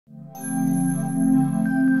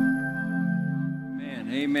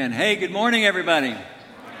Amen. Hey, good morning, everybody.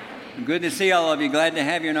 Good to see all of you. Glad to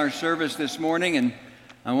have you in our service this morning. And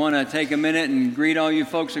I want to take a minute and greet all you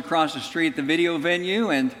folks across the street at the video venue,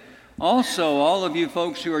 and also all of you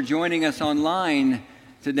folks who are joining us online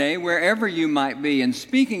today, wherever you might be. And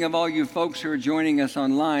speaking of all you folks who are joining us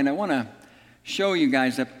online, I want to show you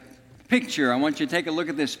guys a picture. I want you to take a look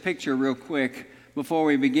at this picture real quick before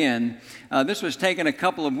we begin. This was taken a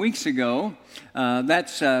couple of weeks ago.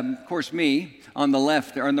 That's, of course, me on the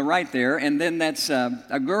left, or on the right there, and then that's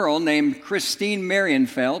a girl named Christine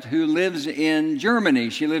Marienfeld who lives in Germany.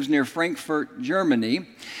 She lives near Frankfurt, Germany,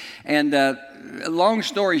 and long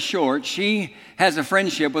story short, she has a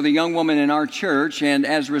friendship with a young woman in our church, and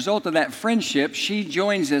as a result of that friendship, she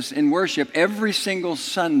joins us in worship every single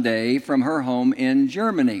Sunday from her home in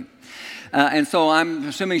Germany. And so I'm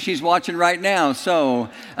assuming she's watching right now. So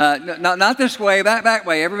not this way, that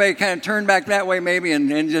way. Everybody kind of turn back that way maybe,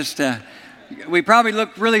 and just... we probably look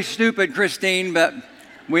really stupid, Christine, but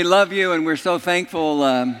we love you, and we're so thankful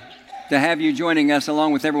to have you joining us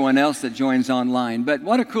along with everyone else that joins online. But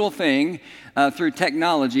what a cool thing through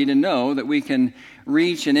technology to know that we can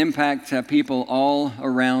reach and impact people all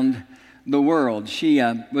around the world. She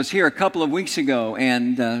was here a couple of weeks ago,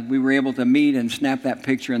 and we were able to meet and snap that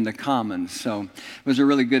picture in the Commons. So it was a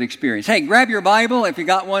really good experience. Hey, grab your Bible if you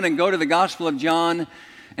got one and go to the Gospel of John.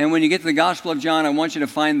 And when you get to the Gospel of John, I want you to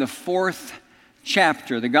find the fourth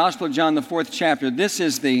chapter, the Gospel of John, the fourth chapter. This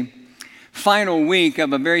is the final week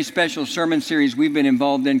of a very special sermon series we've been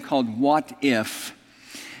involved in called What If?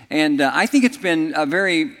 And I think it's been a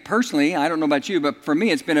very, personally, I don't know about you, but for me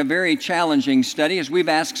it's been a very challenging study as we've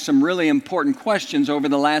asked some really important questions over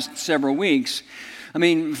the last several weeks. I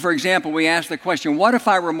mean, for example, we asked the question, what if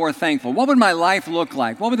I were more thankful? What would my life look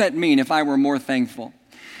like? What would that mean if I were more thankful?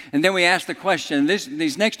 And then we asked the question,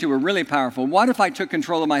 these next two are really powerful. What if I took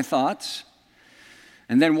control of my thoughts?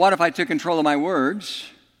 And then what if I took control of my words?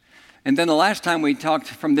 And then the last time we talked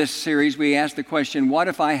from this series, we asked the question, what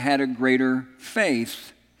if I had a greater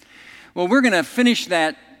faith? Well, we're going to finish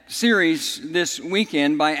that series this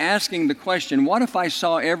weekend by asking the question, what if I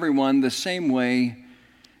saw everyone the same way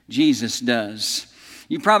Jesus does?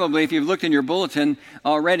 You probably, if you've looked in your bulletin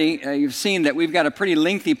already, you've seen that we've got a pretty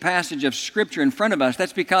lengthy passage of Scripture in front of us.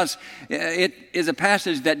 That's because it is a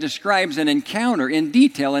passage that describes an encounter, in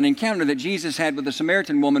detail, an encounter that Jesus had with a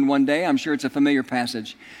Samaritan woman one day. I'm sure it's a familiar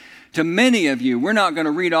passage to many of you. We're not going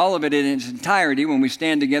to read all of it in its entirety when we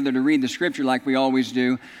stand together to read the Scripture like we always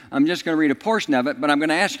do. I'm just going to read a portion of it, but I'm going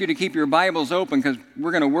to ask you to keep your Bibles open because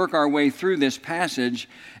we're going to work our way through this passage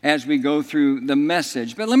as we go through the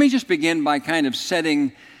message. But let me just begin by kind of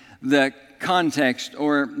setting the context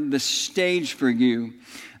or the stage for you.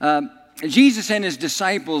 Jesus and his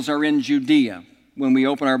disciples are in Judea. When we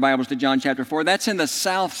open our Bibles to John chapter 4, that's in the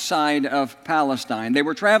south side of Palestine. They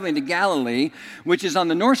were traveling to Galilee, which is on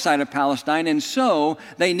the north side of Palestine, and so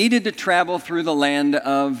they needed to travel through the land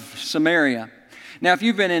of Samaria. Now, if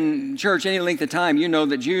you've been in church any length of time, you know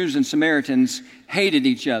that Jews and Samaritans hated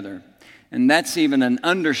each other. And that's even an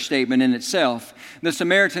understatement in itself. The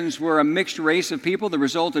Samaritans were a mixed race of people, the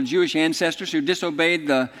result of Jewish ancestors who disobeyed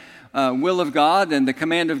the will of God and the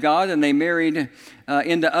command of God, and they married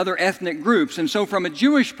into other ethnic groups. And so from a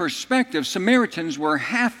Jewish perspective, Samaritans were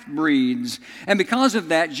half-breeds. And because of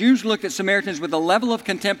that, Jews looked at Samaritans with a level of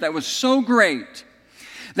contempt that was so great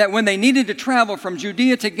that when they needed to travel from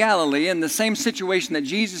Judea to Galilee in the same situation that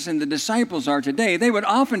Jesus and the disciples are today, they would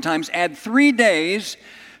oftentimes add 3 days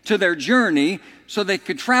to their journey so they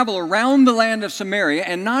could travel around the land of Samaria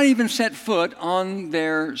and not even set foot on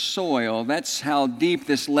their soil. That's how deep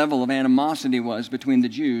this level of animosity was between the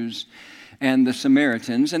Jews and the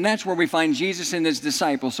Samaritans. And that's where we find Jesus and his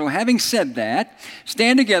disciples. So having said that,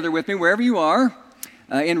 stand together with me wherever you are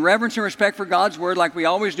in reverence and respect for God's word like we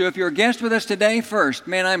always do. If you're a guest with us today, first,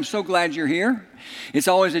 man, I'm so glad you're here. It's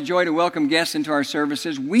always a joy to welcome guests into our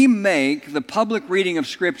services. We make the public reading of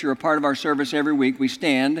Scripture a part of our service every week. We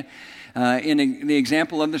stand in the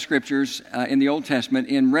example of the Scriptures in the Old Testament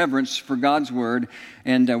in reverence for God's Word,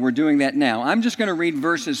 and we're doing that now. I'm just going to read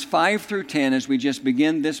verses 5 through 10 as we just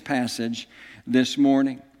begin this passage this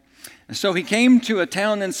morning. So he came to a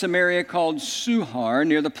town in Samaria called Suhar,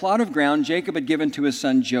 near the plot of ground Jacob had given to his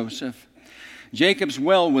son Joseph. Jacob's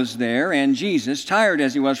well was there, and Jesus, tired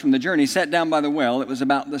as he was from the journey, sat down by the well. It was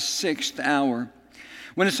about the 6th hour.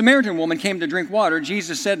 When a Samaritan woman came to drink water,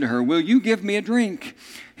 Jesus said to her, "Will you give me a drink?"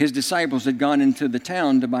 His disciples had gone into the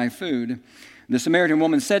town to buy food. The Samaritan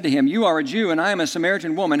woman said to him, "You are a Jew, and I am a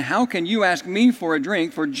Samaritan woman. How can you ask me for a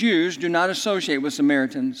drink? For Jews do not associate with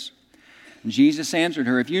Samaritans." And Jesus answered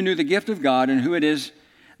her, "If you knew the gift of God and who it is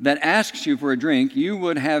that asks you for a drink, you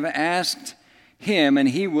would have asked him, and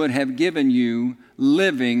he would have given you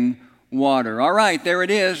living water. All right, there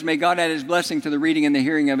it is. May God add his blessing to the reading and the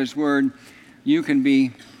hearing of his word. You can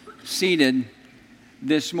be seated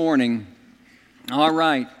this morning. All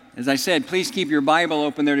right. As I said, please keep your Bible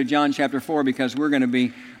open there to John chapter 4 because we're going to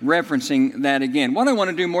be referencing that again. What I want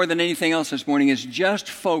to do more than anything else this morning is just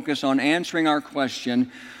focus on answering our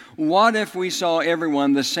question, what if we saw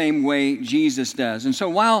everyone the same way Jesus does? And so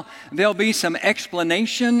while there'll be some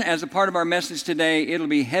explanation as a part of our message today, it'll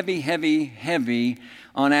be heavy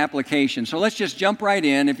on application. So let's just jump right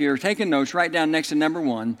in. If you're taking notes, write down next to number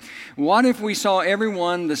 1. What if we saw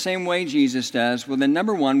everyone the same way Jesus does? Well, then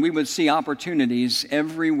number 1, we would see opportunities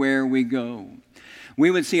everywhere we go.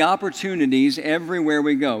 We would see opportunities everywhere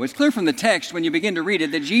we go. It's clear from the text when you begin to read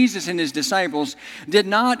it that Jesus and his disciples did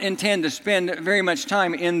not intend to spend very much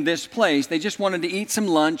time in this place. They just wanted to eat some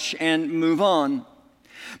lunch and move on.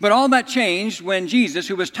 But all that changed when Jesus,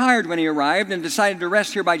 who was tired when he arrived and decided to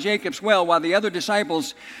rest here by Jacob's well while the other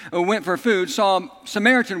disciples went for food, saw a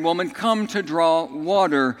Samaritan woman come to draw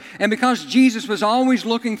water. And because Jesus was always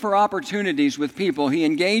looking for opportunities with people, he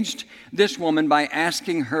engaged this woman by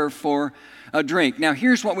asking her for a drink. Now,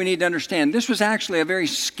 here's what we need to understand. This was actually a very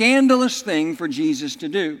scandalous thing for Jesus to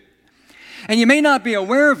do. And you may not be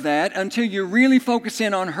aware of that until you really focus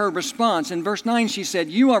in on her response. In verse 9, she said,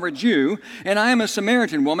 "You are a Jew, and I am a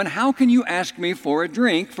Samaritan woman. How can you ask me for a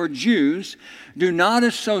drink? For Jews do not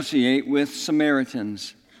associate with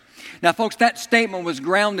Samaritans." Now, folks, that statement was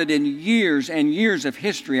grounded in years and years of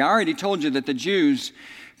history. I already told you that the Jews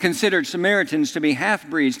considered Samaritans to be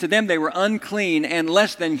half-breeds. To them, they were unclean and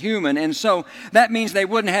less than human, and so that means they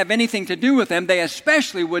wouldn't have anything to do with them. They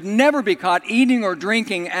especially would never be caught eating or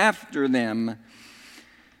drinking after them.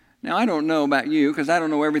 Now, I don't know about you, because I don't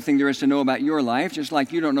know everything there is to know about your life, just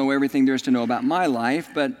like you don't know everything there is to know about my life,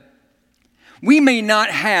 but we may not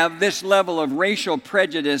have this level of racial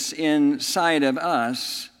prejudice inside of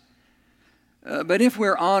us, but if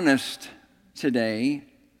we're honest today,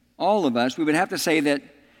 all of us, we would have to say that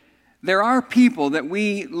there are people that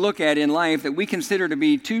we look at in life that we consider to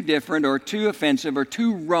be too different or too offensive or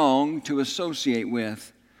too wrong to associate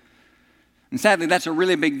with. And sadly, that's a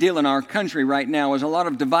really big deal in our country right now, as a lot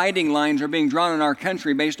of dividing lines are being drawn in our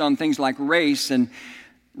country based on things like race and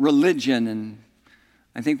religion. And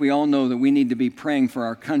I think we all know that we need to be praying for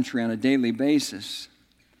our country on a daily basis.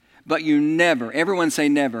 But you never, everyone say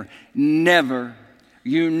never,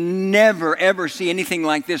 you never, ever see anything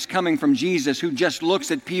like this coming from Jesus, who just looks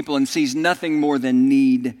at people and sees nothing more than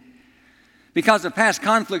need. Because of past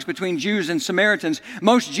conflicts between Jews and Samaritans,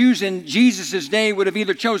 most Jews in Jesus' day would have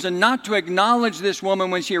either chosen not to acknowledge this woman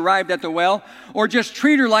when she arrived at the well, or just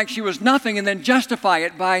treat her like she was nothing and then justify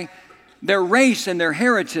it by their race and their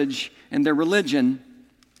heritage and their religion.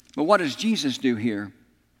 But what does Jesus do here?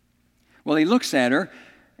 Well, he looks at her.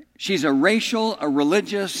 She's a racial, a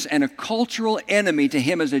religious, and a cultural enemy to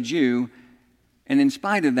him as a Jew. And in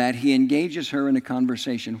spite of that, he engages her in a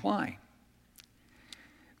conversation. Why?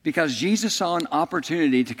 Because Jesus saw an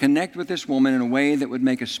opportunity to connect with this woman in a way that would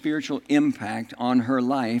make a spiritual impact on her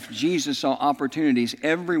life. Jesus saw opportunities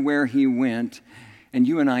everywhere he went, and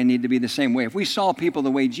you and I need to be the same way. If we saw people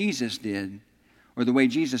the way Jesus did, or the way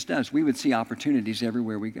Jesus does, we would see opportunities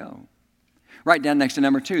everywhere we go. Write down next to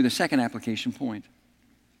number 2, the second application point.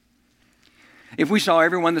 If we saw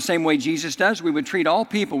everyone the same way Jesus does, we would treat all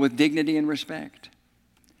people with dignity and respect.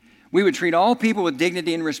 We would treat all people with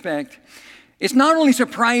dignity and respect. It's not only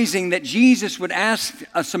surprising that Jesus would ask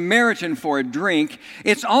a Samaritan for a drink,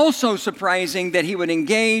 it's also surprising that he would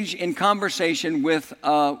engage in conversation with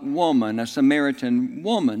a woman, a Samaritan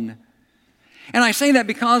woman. And I say that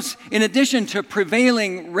because in addition to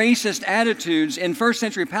prevailing racist attitudes in first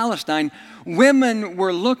century Palestine, women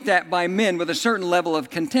were looked at by men with a certain level of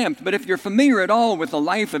contempt. But if you're familiar at all with the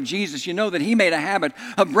life of Jesus, you know that he made a habit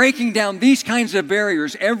of breaking down these kinds of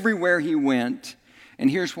barriers everywhere he went. And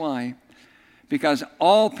here's why. Because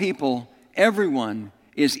all people, everyone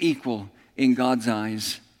is equal in God's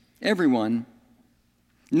eyes. Everyone.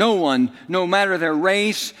 No one, no matter their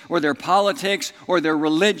race or their politics or their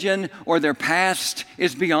religion or their past,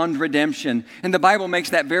 is beyond redemption. And the Bible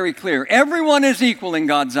makes that very clear. Everyone is equal in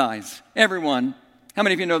God's eyes. Everyone. How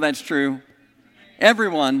many of you know that's true?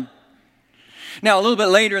 Everyone. Now, a little bit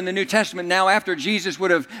later in the New Testament, now after Jesus would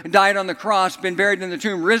have died on the cross, been buried in the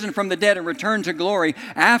tomb, risen from the dead, and returned to glory,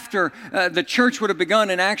 after the church would have begun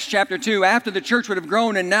in Acts chapter 2, after the church would have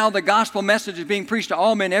grown, and now the gospel message is being preached to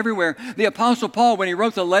all men everywhere, the Apostle Paul, when he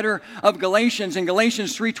wrote the letter of Galatians, in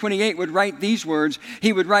Galatians 3:28, would write these words.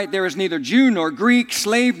 He would write, "There is neither Jew nor Greek,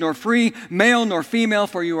 slave nor free, male nor female,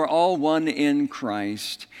 for you are all one in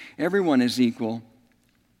Christ." Everyone is equal.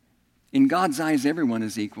 In God's eyes, everyone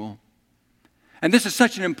is equal. And this is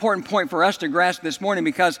such an important point for us to grasp this morning,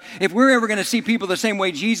 because if we're ever going to see people the same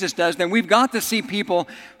way Jesus does, then we've got to see people,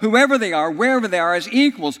 whoever they are, wherever they are, as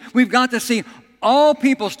equals. We've got to see all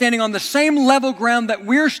people standing on the same level ground that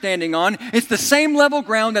we're standing on. It's the same level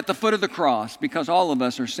ground at the foot of the cross, because all of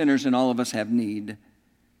us are sinners and all of us have need.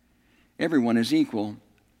 Everyone is equal.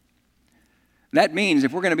 That means,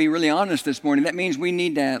 if we're going to be really honest this morning, that means we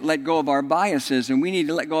need to let go of our biases, and we need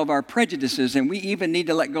to let go of our prejudices, and we even need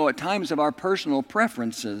to let go at times of our personal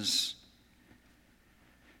preferences.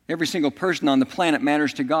 Every single person on the planet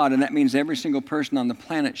matters to God, and that means every single person on the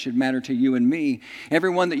planet should matter to you and me.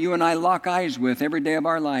 Everyone that you and I lock eyes with every day of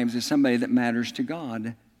our lives is somebody that matters to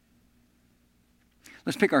God.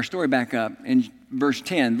 Let's pick our story back up in verse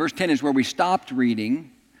 10. Verse 10 is where we stopped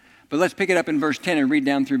reading, but let's pick it up in verse 10 and read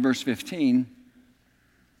down through verse 15.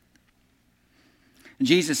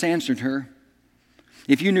 Jesus answered her,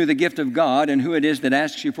 "If you knew the gift of God and who it is that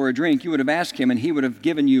asks you for a drink, you would have asked him, and he would have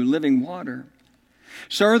given you living water."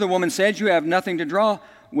 "Sir," the woman said, "you have nothing to draw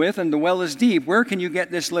with, and the well is deep. Where can you get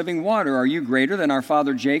this living water? Are you greater than our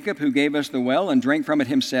father Jacob, who gave us the well and drank from it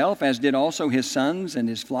himself, as did also his sons and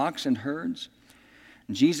his flocks and herds?"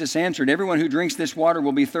 And Jesus answered, "Everyone who drinks this water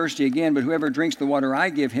will be thirsty again, but whoever drinks the water I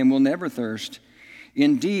give him will never thirst.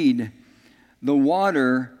 Indeed, the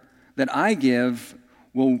water that I give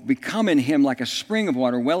will become in him like a spring of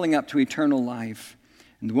water welling up to eternal life."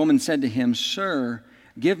 And the woman said to him, "Sir,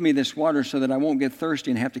 give me this water so that I won't get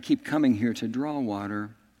thirsty and have to keep coming here to draw water."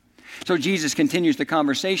 So Jesus continues the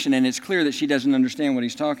conversation, and it's clear that she doesn't understand what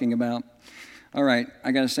he's talking about. All right,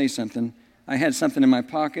 I got to say something. I had something in my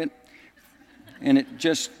pocket, and it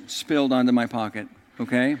just spilled onto my pocket,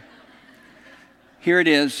 okay? Here it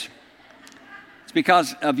is. It's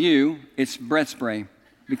because of you. It's breath spray,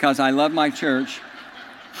 because I love my church.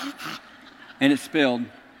 And it spilled.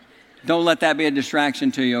 Don't let that be a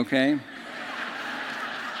distraction to you, okay?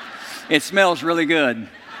 It smells really good.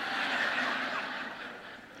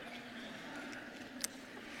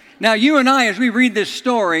 Now, you and I, as we read this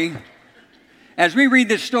story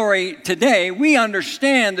today, we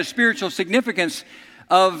understand the spiritual significance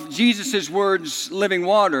of Jesus' words, living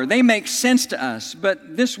water. They make sense to us,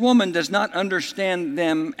 but this woman does not understand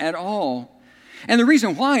them at all. And the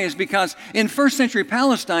reason why is because in first century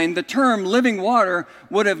Palestine, the term living water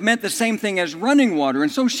would have meant the same thing as running water.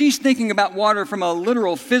 And so she's thinking about water from a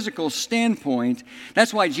literal physical standpoint.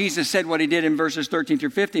 That's why Jesus said what he did in verses 13 through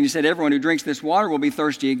 15. He said, "Everyone who drinks this water will be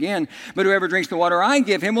thirsty again, but whoever drinks the water I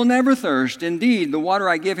give him will never thirst. Indeed, the water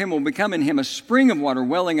I give him will become in him a spring of water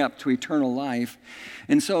welling up to eternal life."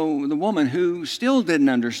 And so the woman, who still didn't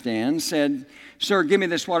understand, said, "Sir, give me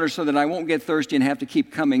this water so that I won't get thirsty and have to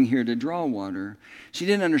keep coming here to draw water." She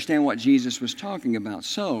didn't understand what Jesus was talking about.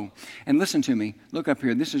 So, and listen to me, look up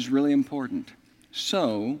here, this is really important.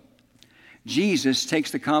 So, Jesus takes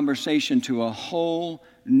the conversation to a whole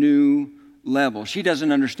new level. She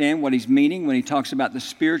doesn't understand what he's meaning when he talks about the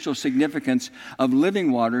spiritual significance of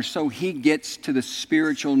living water, so he gets to the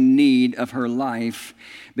spiritual need of her life.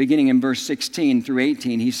 Beginning in verse 16 through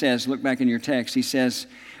 18, he says, look back in your text, he says,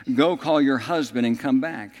 "Go call your husband and come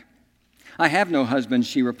back." "I have no husband,"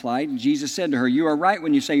 she replied. Jesus said to her, "You are right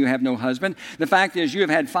when you say you have no husband. The fact is you have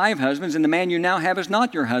had 5 husbands, and the man you now have is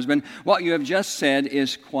not your husband. What you have just said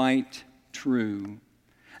is quite true."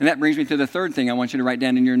 And that brings me to the third thing I want you to write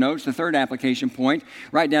down in your notes, the third application point.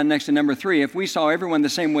 Write down next to number 3. If we saw everyone the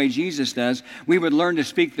same way Jesus does, we would learn to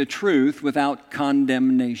speak the truth without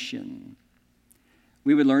condemnation.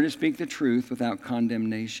 We would learn to speak the truth without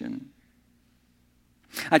condemnation.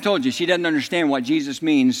 I told you, she doesn't understand what Jesus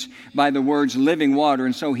means by the words living water,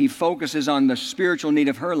 and so he focuses on the spiritual need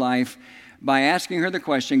of her life by asking her the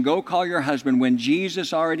question, "Go call your husband," when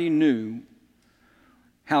Jesus already knew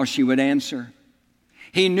how she would answer.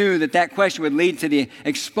 He knew that that question would lead to the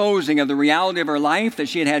exposing of the reality of her life, that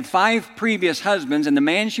she had had 5 previous husbands, and the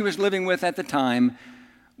man she was living with at the time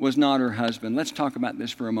was not her husband. Let's talk about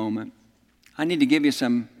this for a moment. I need to give you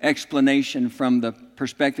some explanation from the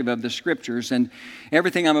perspective of the Scriptures, and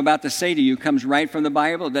everything I'm about to say to you comes right from the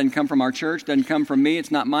Bible. It doesn't come from our church, doesn't come from me.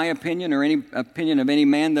 It's not my opinion or any opinion of any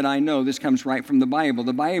man that I know. This comes right from the Bible.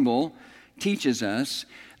 The Bible teaches us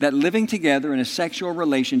that living together in a sexual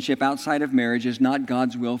relationship outside of marriage is not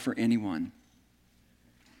God's will for anyone.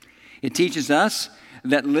 It teaches us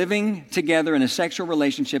that living together in a sexual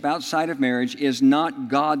relationship outside of marriage is not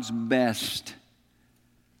God's best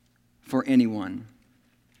for anyone.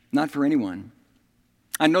 Not for anyone.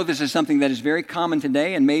 I know this is something that is very common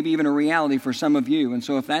today and maybe even a reality for some of you. And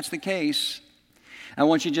so if that's the case, I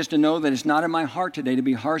want you just to know that it's not in my heart today to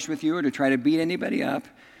be harsh with you or to try to beat anybody up.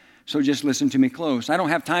 So just listen to me close. I don't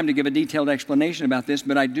have time to give a detailed explanation about this,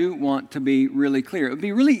 but I do want to be really clear. It would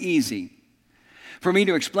be really easy for me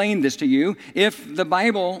to explain this to you if the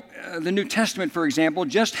Bible, the New Testament, for example,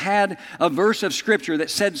 just had a verse of Scripture that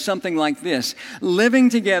said something like this: living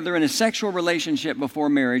together in a sexual relationship before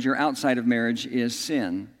marriage or outside of marriage is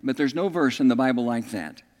sin. But there's no verse in the Bible like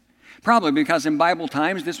that. Probably because in Bible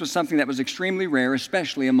times, this was something that was extremely rare,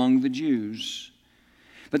 especially among the Jews.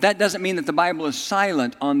 But that doesn't mean that the Bible is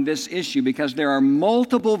silent on this issue, because there are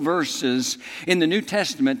multiple verses in the New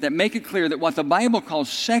Testament that make it clear that what the Bible calls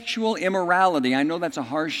sexual immorality, I know that's a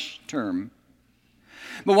harsh term,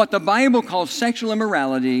 but what the Bible calls sexual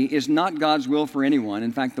immorality is not God's will for anyone.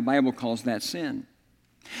 In fact, the Bible calls that sin.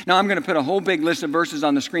 Now, I'm going to put a whole big list of verses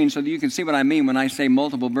on the screen so that you can see what I mean when I say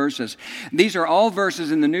multiple verses. These are all verses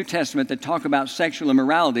in the New Testament that talk about sexual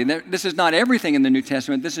immorality. This is not everything in the New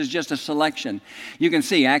Testament. This is just a selection. You can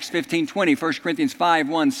see Acts 15:20, 1 Corinthians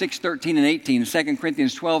 5:1, 6:13 and 18, 2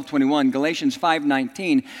 Corinthians 12:21, Galatians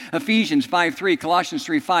 5:19, Ephesians 5:3, Colossians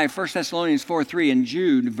 3:5, 1 Thessalonians 4:3, and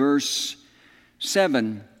Jude verse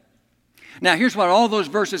 7. Now, here's what all those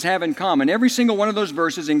verses have in common. Every single one of those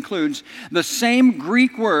verses includes the same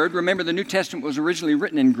Greek word. Remember, the New Testament was originally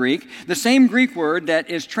written in Greek. The same Greek word that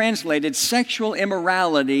is translated sexual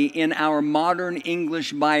immorality in our modern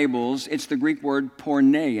English Bibles. It's the Greek word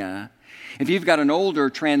porneia. If you've got an older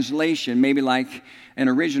translation, maybe like an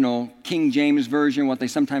original King James Version, what they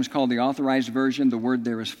sometimes call the Authorized Version, the word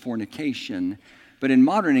there is fornication. But in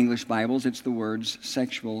modern English Bibles, it's the words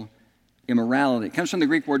sexual immorality. It comes from the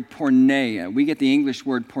Greek word porneia. We get the English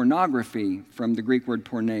word pornography from the Greek word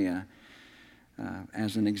porneia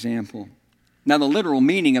as an example. Now, the literal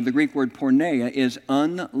meaning of the Greek word porneia is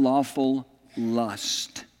unlawful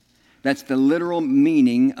lust. That's the literal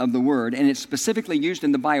meaning of the word, and it's specifically used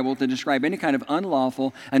in the Bible to describe any kind of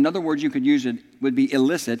unlawful, another word you could use it would be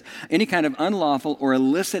illicit, any kind of unlawful or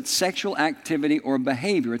illicit sexual activity or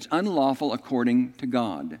behavior. It's unlawful according to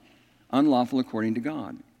God. Unlawful according to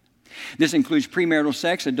God. This includes premarital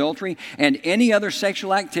sex, adultery, and any other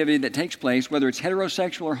sexual activity that takes place, whether it's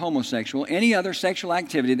heterosexual or homosexual, any other sexual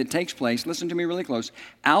activity that takes place, listen to me really close,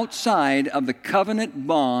 outside of the covenant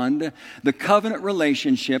bond, the covenant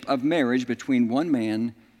relationship of marriage between one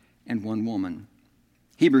man and one woman.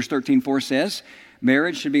 Hebrews 13:4 says,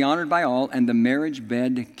 marriage should be honored by all, and the marriage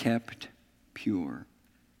bed kept pure.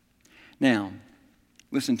 Now,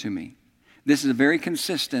 listen to me. This is a very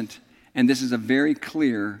consistent and this is a very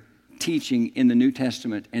clear teaching in the New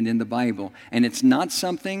Testament and in the Bible. And it's not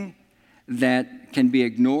something that can be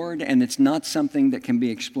ignored, and it's not something that can be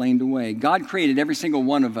explained away. God created every single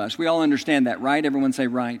one of us. We all understand that, right? Everyone say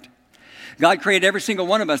right. God created every single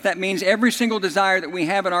one of us. That means every single desire that we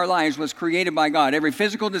have in our lives was created by God. Every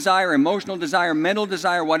physical desire, emotional desire, mental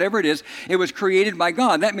desire, whatever it is, it was created by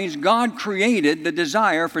God. That means God created the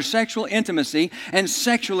desire for sexual intimacy and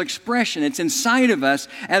sexual expression. It's inside of us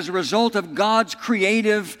as a result of God's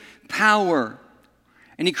creative power.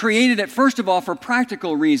 And He created it, first of all, for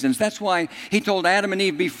practical reasons. That's why He told Adam and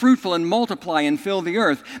Eve, be fruitful and multiply and fill the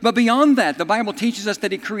earth. But beyond that, the Bible teaches us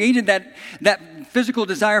that He created that physical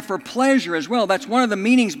desire for pleasure as well. That's one of the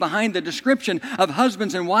meanings behind the description of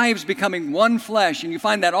husbands and wives becoming one flesh. And you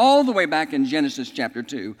find that all the way back in Genesis chapter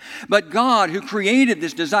 2. But God, who created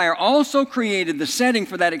this desire, also created the setting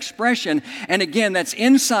for that expression. And again, that's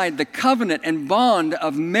inside the covenant and bond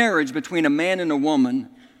of marriage between a man and a woman.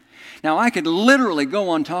 Now, I could literally go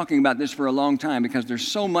on talking about this for a long time because there's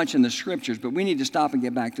so much in the Scriptures, but we need to stop and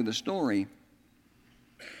get back to the story.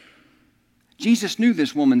 Jesus knew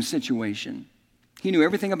this woman's situation. He knew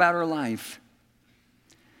everything about her life.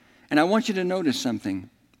 And I want you to notice something.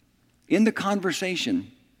 In the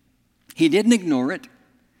conversation, He didn't ignore it,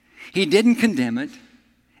 He didn't condemn it,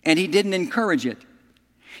 and He didn't encourage it.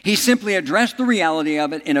 He simply addressed the reality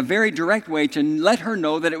of it in a very direct way to let her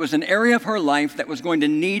know that it was an area of her life that was going to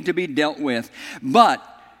need to be dealt with. But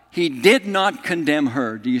He did not condemn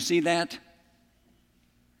her. Do you see that?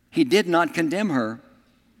 He did not condemn her.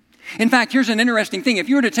 In fact, here's an interesting thing. If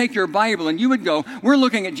you were to take your Bible and you would go, we're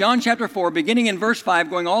looking at John chapter 4, beginning in verse 5,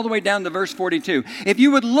 going all the way down to verse 42. If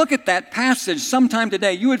you would look at that passage sometime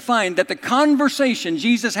today, you would find that the conversation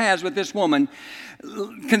Jesus has with this woman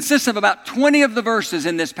consists of about 20 of the verses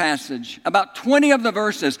in this passage. About 20 of the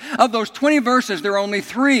verses. Of those 20 verses, there are only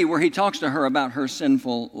 3 where He talks to her about her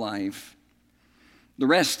sinful life. The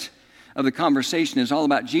rest of the conversation is all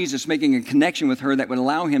about Jesus making a connection with her that would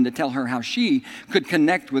allow him to tell her how she could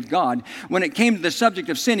connect with God. When it came to the subject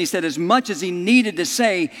of sin, he said as much as he needed to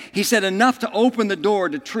say, he said enough to open the door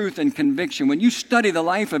to truth and conviction. When you study the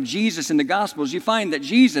life of Jesus in the Gospels, you find that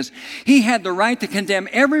Jesus, he had the right to condemn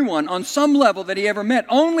everyone on some level that he ever met.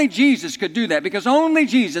 Only Jesus could do that because only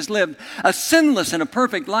Jesus lived a sinless and a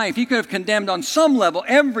perfect life. He could have condemned on some level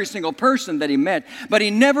every single person that he met, but he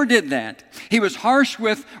never did that. He was harsh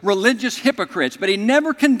with religious hypocrites, but he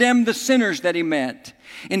never condemned the sinners that he met.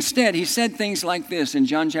 Instead, he said things like this in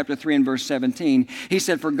John chapter 3 and verse 17. He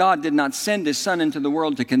said, "For God did not send his Son into the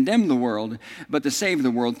world to condemn the world, but to save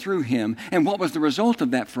the world through him." And what was the result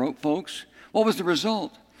of that, folks? What was the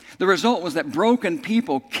result? The result was that broken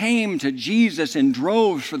people came to Jesus in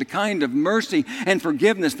droves for the kind of mercy and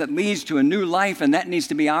forgiveness that leads to a new life, and that needs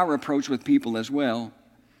to be our approach with people as well.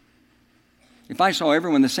 If I saw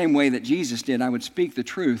everyone the same way that Jesus did, I would speak the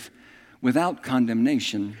truth without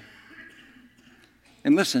condemnation.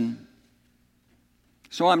 And listen,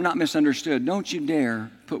 so I'm not misunderstood, don't you dare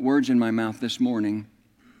put words in my mouth this morning.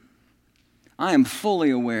 I am fully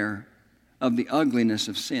aware of the ugliness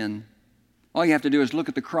of sin. All you have to do is look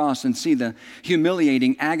at the cross and see the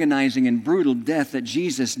humiliating, agonizing, and brutal death that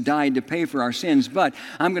Jesus died to pay for our sins. But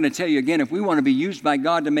I'm going to tell you again, if we want to be used by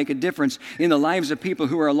God to make a difference in the lives of people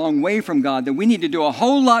who are a long way from God, then we need to do a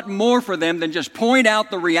whole lot more for them than just point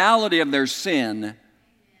out the reality of their sin.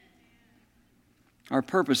 Our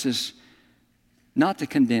purpose is not to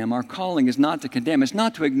condemn. Our calling is not to condemn. It's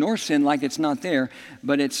not to ignore sin like it's not there,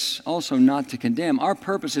 but it's also not to condemn. Our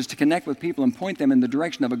purpose is to connect with people and point them in the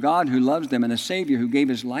direction of a God who loves them and a Savior who gave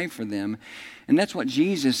his life for them. And that's what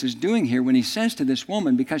Jesus is doing here when he says to this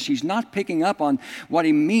woman, because she's not picking up on what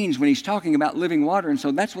he means when he's talking about living water. And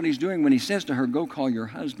so that's what he's doing when he says to her, "Go call your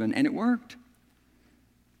husband." And it worked.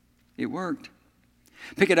 It worked.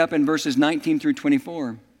 Pick it up in verses 19 through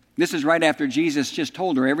 24. This is right after Jesus just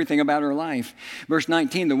told her everything about her life. Verse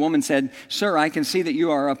 19, the woman said, "Sir, I can see that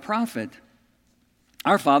you are a prophet.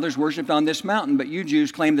 Our fathers worshipped on this mountain, but you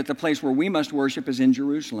Jews claim that the place where we must worship is in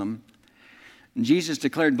Jerusalem." And Jesus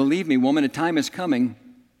declared, "Believe me, woman, a time is coming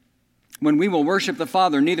when we will worship the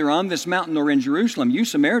Father neither on this mountain nor in Jerusalem. You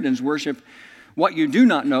Samaritans worship what you do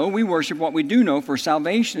not know. We worship what we do know, for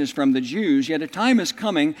salvation is from the Jews. Yet a time is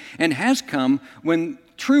coming and has come when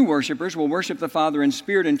true worshipers will worship the Father in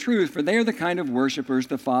spirit and truth, for they are the kind of worshipers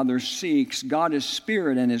the Father seeks. God is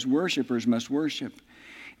spirit, and his worshipers must worship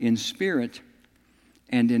in spirit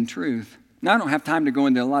and in truth." Now, I don't have time to go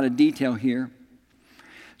into a lot of detail here,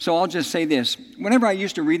 so I'll just say this. Whenever I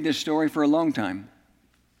used to read this story for a long time,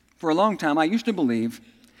 I used to believe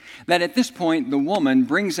that at this point the woman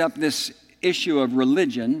brings up this issue of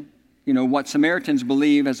religion, what Samaritans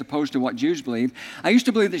believe as opposed to what Jews believe. I used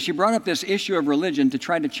to believe that she brought up this issue of religion to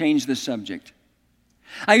try to change the subject.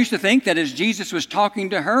 I used to think that as Jesus was talking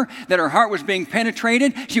to her, that her heart was being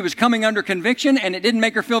penetrated, she was coming under conviction, and it didn't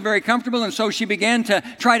make her feel very comfortable, and so she began to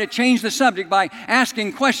try to change the subject by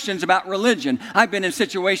asking questions about religion. I've been in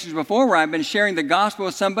situations before where I've been sharing the gospel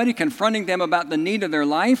with somebody, confronting them about the need of their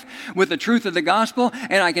life with the truth of the gospel,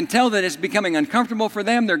 and I can tell that it's becoming uncomfortable for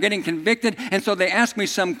them. They're getting convicted, and so they ask me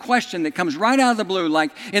some question that comes right out of the blue,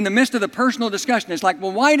 like in the midst of the personal discussion. It's like,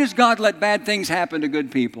 well, why does God let bad things happen to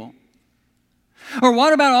good people? Or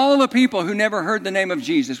what about all the people who never heard the name of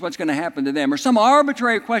Jesus? What's going to happen to them? Or some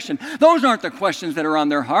arbitrary question. Those aren't the questions that are on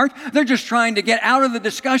their heart. They're just trying to get out of the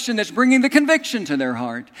discussion that's bringing the conviction to their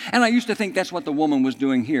heart. And I used to think that's what the woman was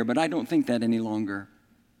doing here, but I don't think that any longer.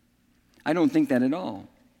 I don't think that at all.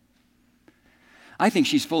 I think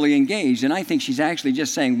she's fully engaged, and I think she's actually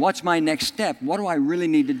just saying, what's my next step? What do I really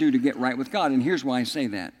need to do to get right with God? And here's why I say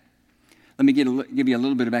that. Let me give you a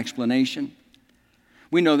little bit of explanation.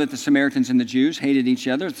 We know that the Samaritans and the Jews hated each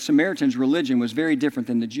other. The Samaritans' religion was very different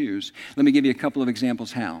than the Jews. Let me give you a couple of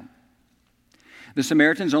examples how. The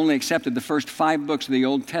Samaritans only accepted the first 5 books of the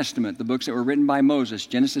Old Testament, the books that were written by Moses,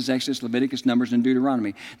 Genesis, Exodus, Leviticus, Numbers, and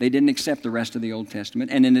Deuteronomy. They didn't accept the rest of the Old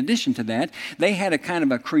Testament. And in addition to that, they had a kind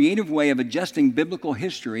of a creative way of adjusting biblical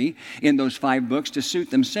history in those 5 books to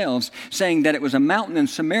suit themselves, saying that it was a mountain in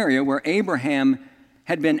Samaria where Abraham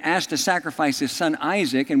had been asked to sacrifice his son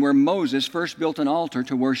Isaac, and where Moses first built an altar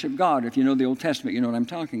to worship God. If you know the Old Testament, you know what I'm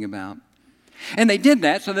talking about. And they did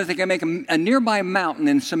that so that they could make a nearby mountain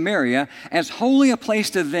in Samaria as holy a place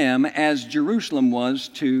to them as Jerusalem was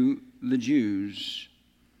to the Jews.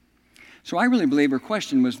 So I really believe her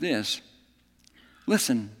question was this: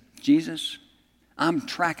 listen, Jesus, I'm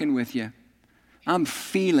tracking with you. I'm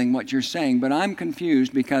feeling what you're saying, but I'm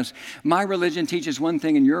confused because my religion teaches one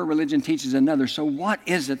thing and your religion teaches another. So what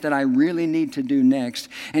is it that I really need to do next?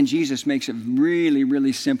 And Jesus makes it really,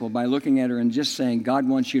 really simple by looking at her and just saying, God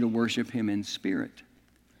wants you to worship him in spirit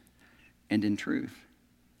and in truth.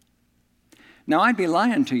 Now, I'd be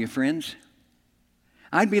lying to you, friends.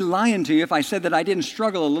 I'd be lying to you if I said that I didn't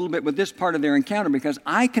struggle a little bit with this part of their encounter, because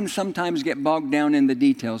I can sometimes get bogged down in the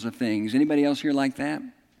details of things. Anybody else here like that?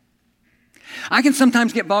 I can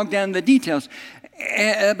sometimes get bogged down in the details,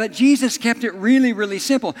 but Jesus kept it really, really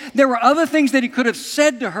simple. There were other things that he could have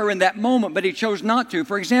said to her in that moment, but he chose not to.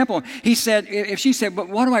 For example, he said, if she said, but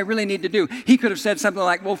what do I really need to do? He could have said something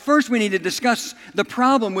like, well, first we need to discuss the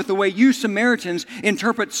problem with the way you Samaritans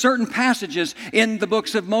interpret certain passages in the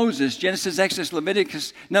books of Moses, Genesis, Exodus,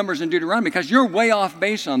 Leviticus, Numbers, and Deuteronomy, because you're way off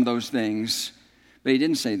base on those things. But he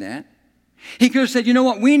didn't say that. He could have said, you know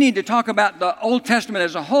what, we need to talk about the Old Testament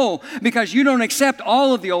as a whole, because you don't accept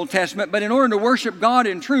all of the Old Testament, but in order to worship God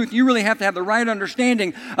in truth, you really have to have the right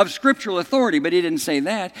understanding of scriptural authority. But he didn't say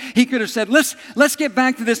that. He could have said, let's get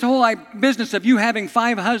back to this whole business of you having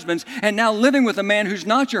 5 husbands and now living with a man who's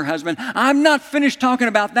not your husband. I'm not finished talking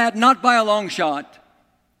about that, not by a long shot.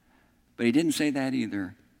 But he didn't say that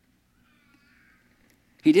either.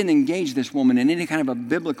 He didn't engage this woman in any kind of a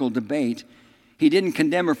biblical debate. He didn't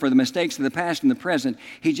condemn her for the mistakes of the past and the present.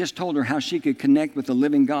 He just told her how she could connect with the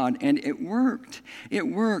living God, and it worked. It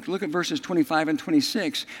worked. Look at verses 25 and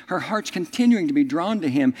 26. Her heart's continuing to be drawn to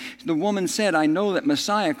him. The woman said, I know that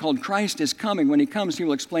Messiah called Christ is coming. When he comes, he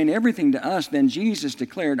will explain everything to us. Then Jesus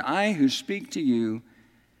declared, I who speak to you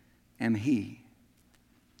am he.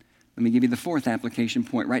 Let me give you the 4th application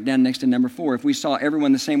point right down next to number 4. If we saw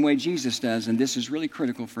everyone the same way Jesus does, and this is really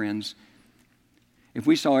critical, friends, if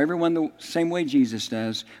we saw everyone the same way Jesus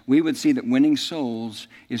does, we would see that winning souls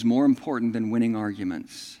is more important than winning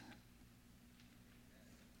arguments.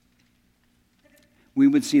 We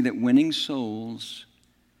would see that winning souls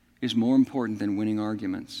is more important than winning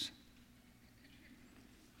arguments.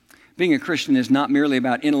 Being a Christian is not merely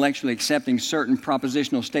about intellectually accepting certain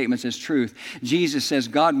propositional statements as truth. Jesus says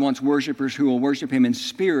God wants worshipers who will worship him in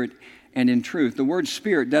spirit and in truth. The word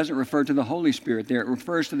spirit doesn't refer to the Holy Spirit there. It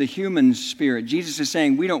refers to the human spirit. Jesus is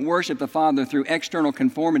saying we don't worship the Father through external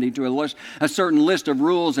conformity to a certain list of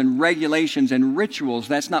rules and regulations and rituals.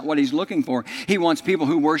 That's not what he's looking for. He wants people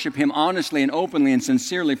who worship him honestly and openly and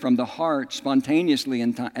sincerely from the heart, spontaneously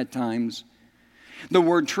at times. The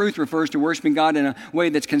word truth refers to worshiping God in a way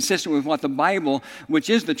that's consistent with what the Bible,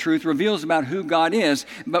 which is the truth, reveals about who God is.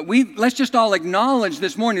 But let's just all acknowledge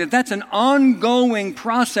this morning that that's an ongoing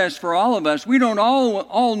process for all of us. We don't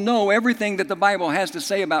all know everything that the Bible has to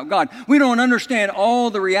say about God. We don't understand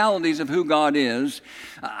all the realities of who God is.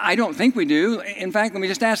 I don't think we do. In fact, let me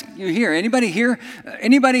just ask you here. Anybody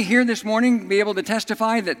here this morning be able to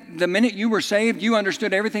testify that the minute you were saved, you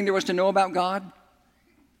understood everything there was to know about God?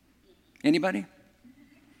 Anybody?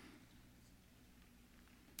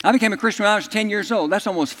 I became a Christian when I was 10 years old. That's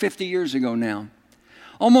almost 50 years ago now.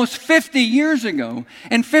 Almost 50 years ago.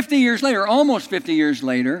 And 50 years later, almost 50 years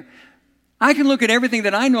later, I can look at everything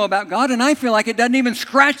that I know about God and I feel like it doesn't even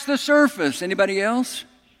scratch the surface. Anybody else?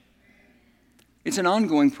 It's an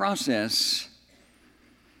ongoing process.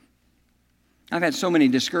 I've had so many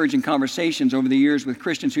discouraging conversations over the years with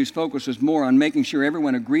Christians whose focus was more on making sure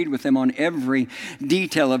everyone agreed with them on every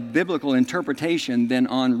detail of biblical interpretation than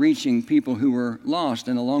on reaching people who were lost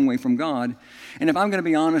and a long way from God. And if I'm going to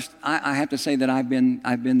be honest, I have to say that I've been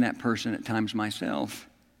that person at times myself.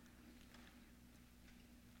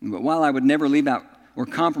 But while I would never leave out or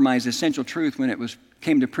compromise essential truth when it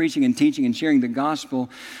came to preaching and teaching and sharing the gospel,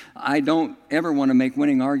 I don't ever want to make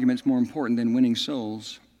winning arguments more important than winning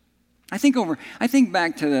souls. I think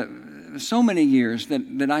back to so many years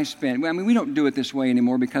that I spent. I mean, we don't do it this way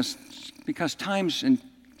anymore because times and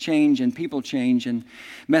change and people change and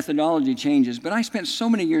methodology changes. But I spent so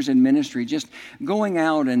many years in ministry just going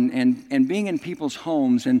out and being in people's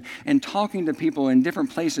homes and talking to people in different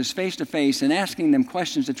places face to face and asking them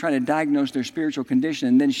questions to try to diagnose their spiritual condition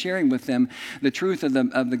and then sharing with them the truth of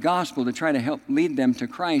the gospel to try to help lead them to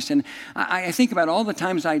Christ. And I think about all the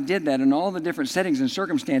times I did that and all the different settings and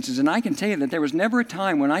circumstances, and I can tell you that there was never a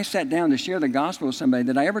time when I sat down to share the gospel with somebody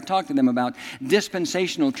that I ever talked to them about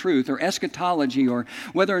dispensational truth or eschatology or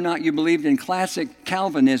whether or not you believed in classic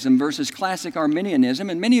Calvinism versus classic Arminianism,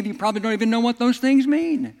 and many of you probably don't even know what those things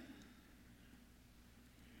mean.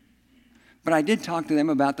 But I did talk to them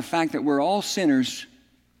about the fact that we're all sinners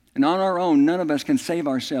And on our own, none of us can save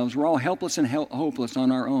ourselves. We're all helpless and hopeless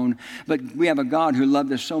on our own. But we have a God who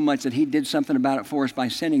loved us so much that he did something about it for us by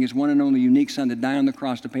sending his one and only unique Son to die on the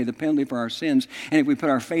cross to pay the penalty for our sins. And if we put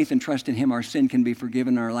our faith and trust in him, our sin can be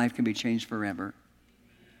forgiven and our life can be changed forever.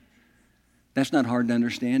 That's not hard to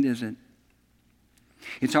understand, is it?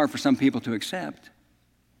 It's hard for some people to accept,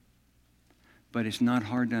 but it's not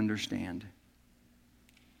hard to understand.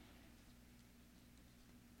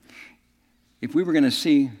 If we were going to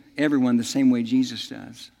see everyone the same way Jesus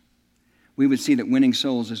does, we would see that winning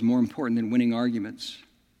souls is more important than winning arguments.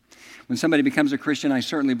 When somebody becomes a Christian, I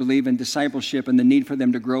certainly believe in discipleship and the need for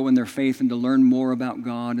them to grow in their faith and to learn more about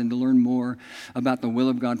God and to learn more about the will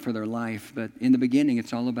of God for their life. But in the beginning,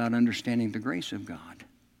 it's all about understanding the grace of God.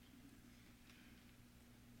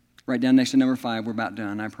 Right down next to number 5, we're about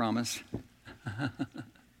done, I promise.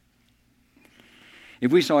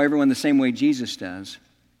 If we saw everyone the same way Jesus does,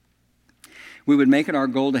 we would make it our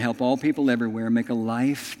goal to help all people everywhere make a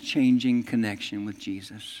life-changing connection with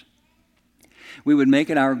Jesus. We would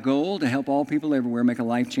make it our goal to help all people everywhere make a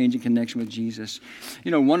life-changing connection with Jesus.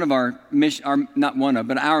 You know,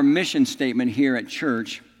 our mission statement here at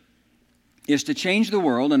church is to change the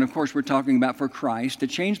world, and of course we're talking about for Christ, to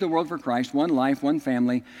change the world for Christ, one life, one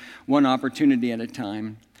family, one opportunity at a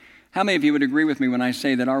time. How many of you would agree with me when I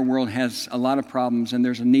say that our world has a lot of problems and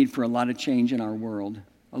there's a need for a lot of change in our world?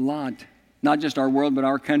 A lot. Not just our world, but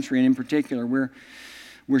our country, and in particular,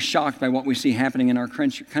 we're shocked by what we see happening in our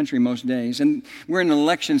country most days. And we're in an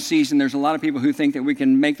election season. There's a lot of people who think that we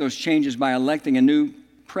can make those changes by electing a new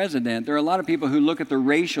president. There are a lot of people who look at the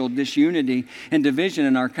racial disunity and division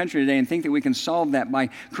in our country today and think that we can solve that by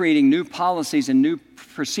creating new policies and new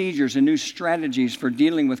procedures and new strategies for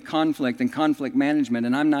dealing with conflict and conflict management.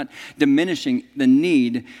 And I'm not diminishing the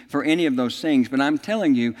need for any of those things, but I'm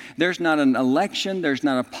telling you, there's not an election, there's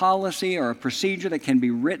not a policy or a procedure that can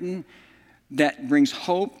be written that brings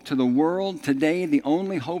hope to the world today. The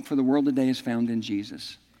only hope for the world today is found in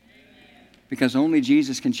Jesus. Because only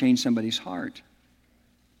Jesus can change somebody's heart.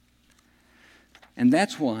 And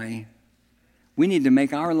that's why we need to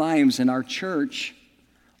make our lives and our church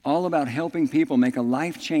all about helping people make a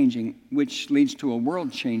life-changing, which leads to a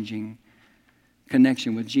world-changing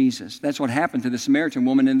connection with Jesus. That's what happened to the Samaritan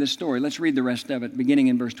woman in this story. Let's read the rest of it, beginning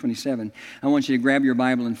in verse 27. I want you to grab your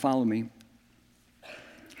Bible and follow me.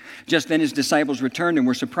 Just then his disciples returned and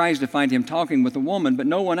were surprised to find him talking with a woman, but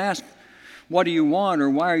no one asked, "What do you want?" or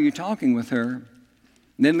 "Why are you talking with her?"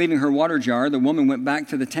 Then leaving her water jar, the woman went back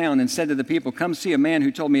to the town and said to the people, "Come see a man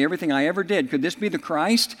who told me everything I ever did. Could this be the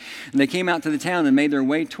Christ?" And they came out to the town and made their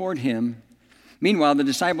way toward him. Meanwhile, the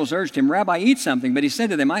disciples urged him, "Rabbi, eat something." But he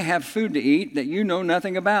said to them, "I have food to eat that you know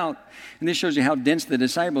nothing about." And this shows you how dense the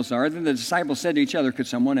disciples are. Then the disciples said to each other, "Could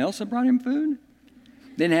someone else have brought him food?"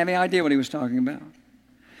 They didn't have any idea what he was talking about.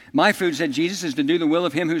 "My food," said Jesus, "is to do the will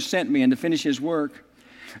of him who sent me and to finish his work.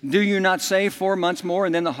 Do you not say 4 months more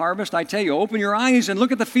and then the harvest? I tell you, open your eyes and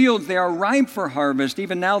look at the fields. They are ripe for harvest.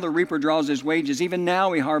 Even now the reaper draws his wages. Even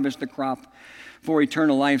now he harvests the crop for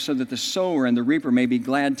eternal life, so that the sower and the reaper may be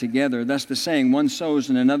glad together. Thus the saying, one sows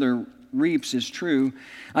and another reaps, is true.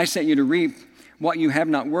 I sent you to reap what you have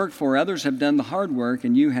not worked for. Others have done the hard work,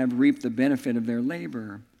 and you have reaped the benefit of their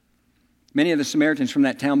labor." Many of the Samaritans from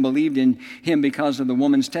that town believed in him because of the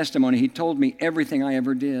woman's testimony. "He told me everything I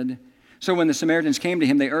ever did." So when the Samaritans came to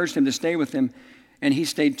him, they urged him to stay with them, and he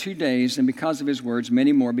stayed 2 days, and because of his words,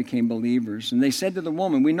 many more became believers. And they said to the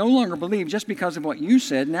woman, "We no longer believe just because of what you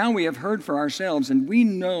said. Now we have heard for ourselves, and we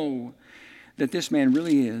know that this man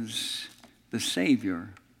really is the Savior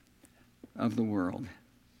of the world."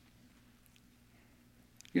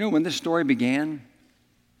 You know, when this story began,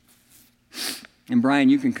 and Brian,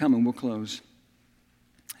 you can come and we'll close.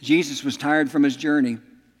 Jesus was tired from his journey.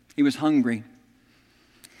 He was hungry.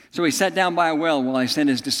 So he sat down by a well while he sent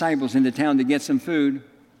his disciples into town to get some food.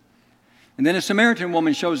 And then a Samaritan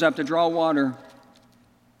woman shows up to draw water.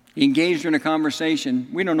 He engaged her in a conversation.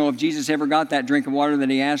 We don't know if Jesus ever got that drink of water that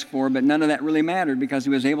he asked for, but none of that really mattered because he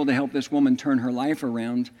was able to help this woman turn her life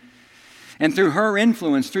around. And through her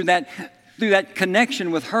influence, through that connection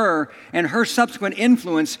with her and her subsequent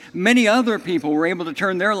influence, many other people were able to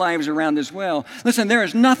turn their lives around as well. Listen, there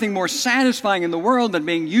is nothing more satisfying in the world than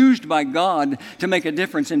being used by God to make a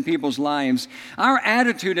difference in people's lives. Our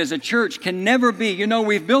attitude as a church can never be, you know,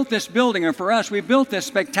 we've built this building, and for us, we've built this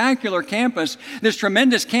spectacular campus, this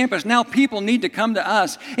tremendous campus. Now people need to come to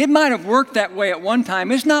us. It might have worked that way at one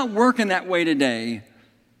time. It's not working that way today.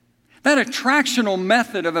 That attractional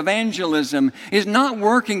method of evangelism is not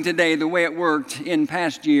working today the way it worked in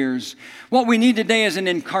past years. What we need today is an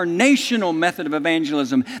incarnational method of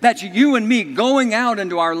evangelism. That's you and me going out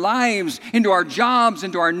into our lives, into our jobs,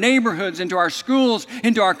 into our neighborhoods, into our schools,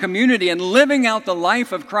 into our community, and living out the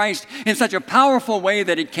life of Christ in such a powerful way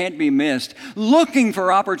that it can't be missed. Looking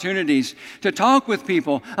for opportunities to talk with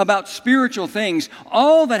people about spiritual things.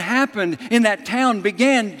 All that happened in that town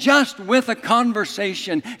began just with a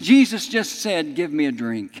conversation. Jesus just said, "Give me a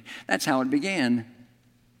drink." That's how it began.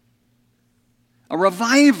 A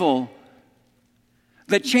revival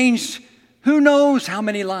that changed who knows how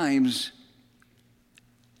many lives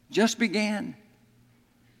just began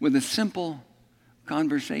with a simple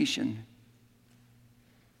conversation.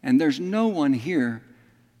 And there's no one here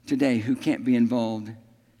today who can't be involved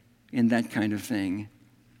in that kind of thing.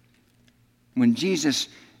 When Jesus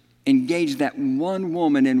engaged that one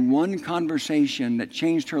woman in one conversation that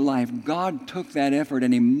changed her life, God took that effort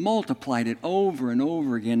and He multiplied it over and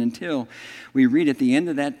over again until we read at the end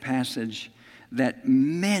of that passage that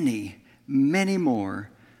many, many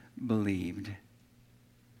more believed.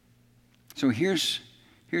 So here's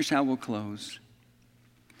how we'll close.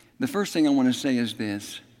 The first thing I want to say is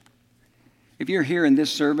this. If you're here in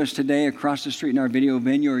this service today across the street in our video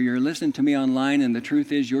venue, or you're listening to me online and the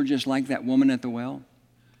truth is you're just like that woman at the well,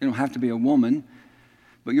 you don't have to be a woman,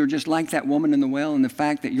 but you're just like that woman in the well, and the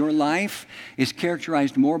fact that your life is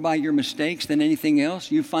characterized more by your mistakes than anything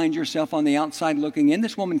else. You find yourself on the outside looking in.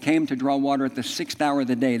 This woman came to draw water at the 6th hour of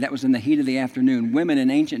the day. That was in the heat of the afternoon. Women in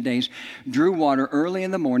ancient days drew water early in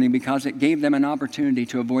the morning because it gave them an opportunity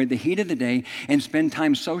to avoid the heat of the day and spend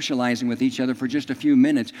time socializing with each other for just a few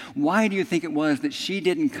minutes. Why do you think it was that she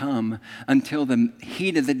didn't come until the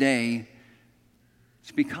heat of the day?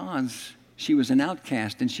 It's because she was an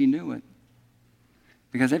outcast and she knew it.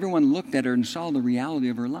 Because everyone looked at her and saw the reality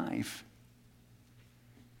of her life.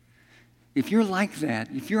 If you're like that,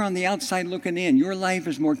 if you're on the outside looking in, your life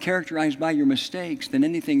is more characterized by your mistakes than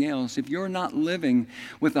anything else. If you're not living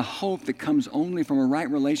with a hope that comes only from a right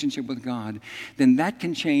relationship with God, then that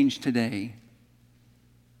can change today.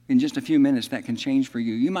 In just a few minutes, that can change for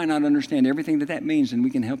you. You might not understand everything that means, and we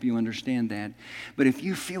can help you understand that. But if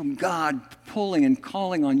you feel God pulling and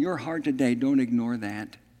calling on your heart today, don't ignore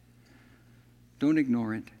that. Don't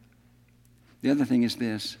ignore it. The other thing is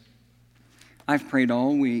this. I've prayed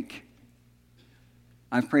all week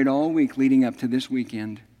leading up to this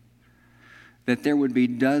weekend that there would be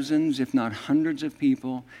dozens, if not hundreds of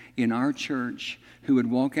people in our church who would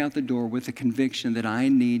walk out the door with the conviction that I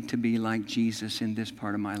need to be like Jesus in this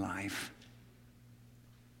part of my life.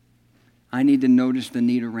 I need to notice the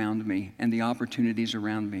need around me and the opportunities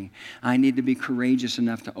around me. I need to be courageous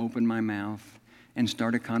enough to open my mouth and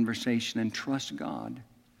start a conversation and trust God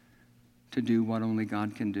to do what only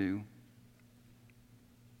God can do.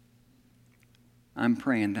 I'm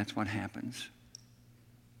praying that's what happens.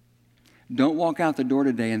 Don't walk out the door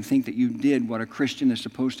today and think that you did what a Christian is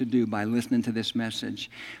supposed to do by listening to this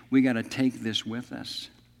message. We got to take this with us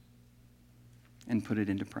and put it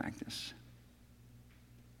into practice.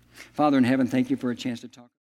 Father in heaven, thank you for a chance to talk.